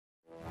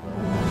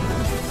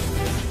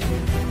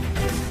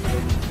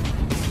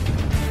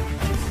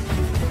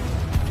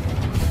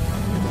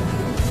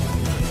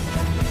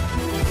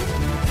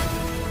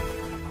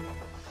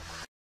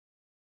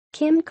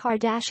Kim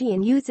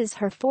Kardashian uses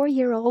her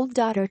 4-year-old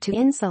daughter to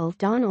insult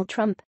Donald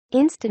Trump,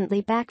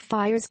 instantly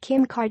backfires.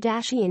 Kim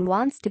Kardashian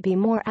wants to be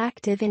more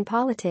active in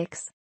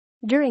politics.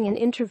 During an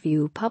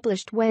interview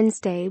published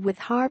Wednesday with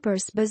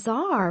Harper's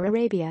Bazaar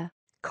Arabia,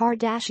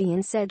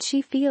 Kardashian said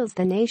she feels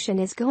the nation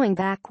is going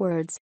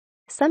backwards.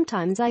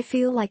 "Sometimes I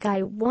feel like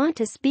I want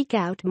to speak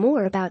out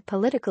more about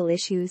political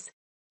issues.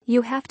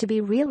 You have to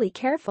be really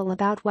careful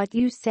about what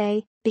you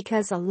say,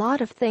 because a lot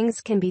of things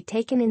can be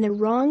taken in the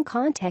wrong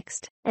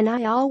context, and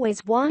I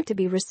always want to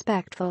be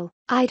respectful.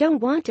 I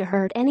don't want to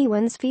hurt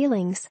anyone's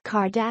feelings,"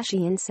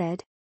 Kardashian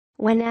said.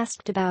 When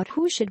asked about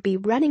who should be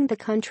running the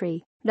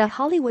country, the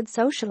Hollywood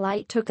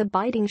socialite took a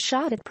biting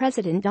shot at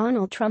President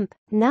Donald Trump.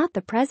 "Not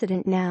the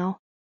president now.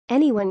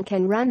 Anyone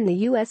can run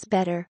the US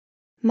better.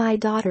 My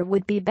daughter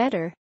would be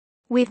better.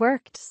 We've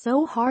worked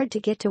so hard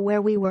to get to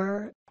where we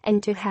were,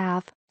 and to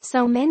have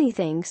so many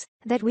things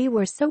that we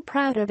were so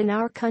proud of in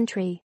our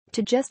country.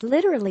 To just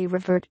literally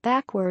revert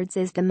backwards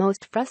is the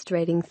most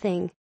frustrating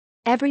thing.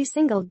 Every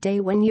single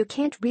day when you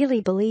can't really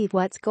believe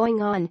what's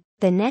going on,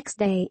 the next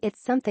day it's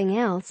something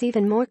else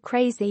even more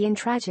crazy and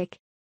tragic.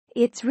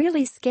 It's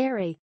really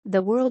scary,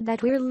 the world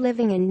that we're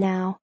living in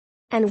now.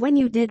 And when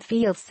you did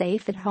feel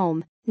safe at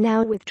home,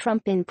 now with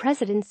Trump in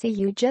presidency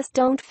you just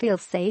don't feel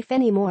safe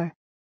anymore."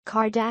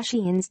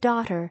 Kardashian's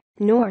daughter,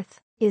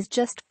 North, is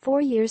just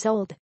 4 years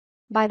old.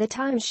 By the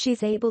time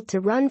she's able to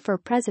run for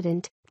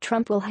president,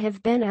 Trump will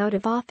have been out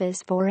of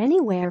office for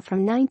anywhere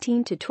from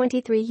 19 to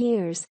 23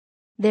 years.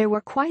 There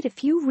were quite a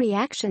few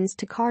reactions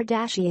to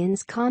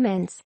Kardashian's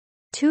comments.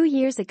 2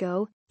 years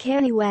ago,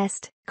 Kanye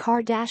West,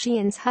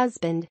 Kardashian's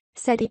husband,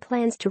 said he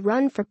plans to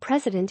run for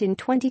president in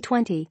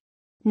 2020.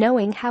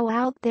 Knowing how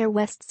out there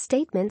West's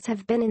statements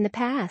have been in the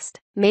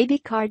past, maybe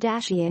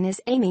Kardashian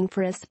is aiming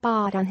for a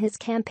spot on his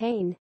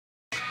campaign.